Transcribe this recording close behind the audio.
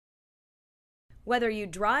Whether you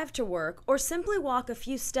drive to work or simply walk a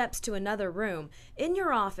few steps to another room, In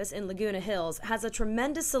Your Office in Laguna Hills has a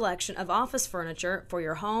tremendous selection of office furniture for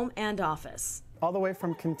your home and office. All the way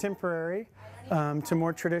from contemporary to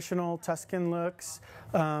more traditional Tuscan looks,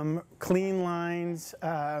 clean lines,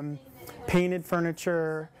 painted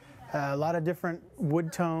furniture, a lot of different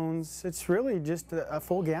wood tones. It's really just a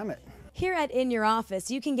full gamut. Here at In Your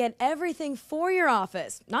Office, you can get everything for your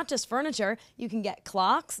office, not just furniture. You can get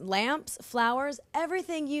clocks, lamps, flowers,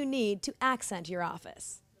 everything you need to accent your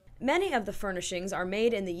office. Many of the furnishings are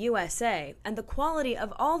made in the USA, and the quality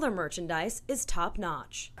of all their merchandise is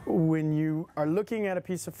top-notch. When you are looking at a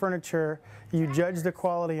piece of furniture, you judge the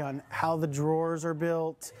quality on how the drawers are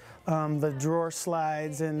built, the drawer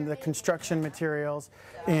slides, and the construction materials,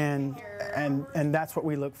 and that's what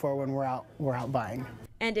we look for when we're out buying.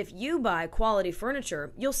 And if you buy quality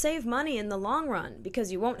furniture, you'll save money in the long run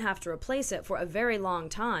because you won't have to replace it for a very long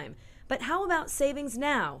time. But how about savings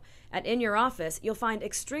now? At In Your Office, you'll find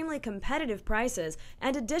extremely competitive prices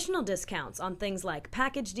and additional discounts on things like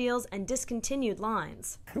package deals and discontinued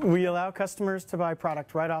lines. We allow customers to buy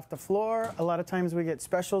product right off the floor. A lot of times we get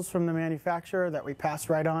specials from the manufacturer that we pass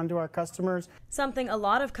right on to our customers. Something a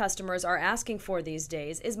lot of customers are asking for these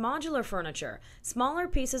days is modular furniture, smaller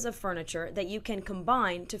pieces of furniture that you can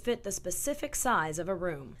combine to fit the specific size of a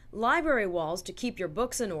room. Library walls to keep your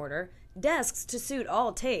books in order, desks to suit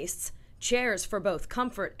all tastes, chairs for both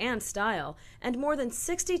comfort and style, and more than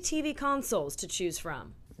 60 TV consoles to choose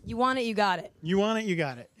from. You want it, you got it. You want it, you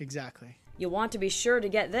got it. Exactly. You'll want to be sure to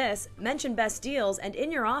get this. Mention Best Deals, and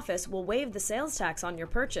In Your Office will waive the sales tax on your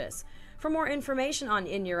purchase. For more information on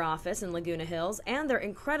In Your Office in Laguna Hills and their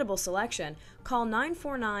incredible selection, call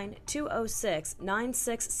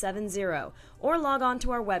 949-206-9670 or log on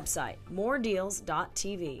to our website,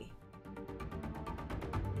 moredeals.tv.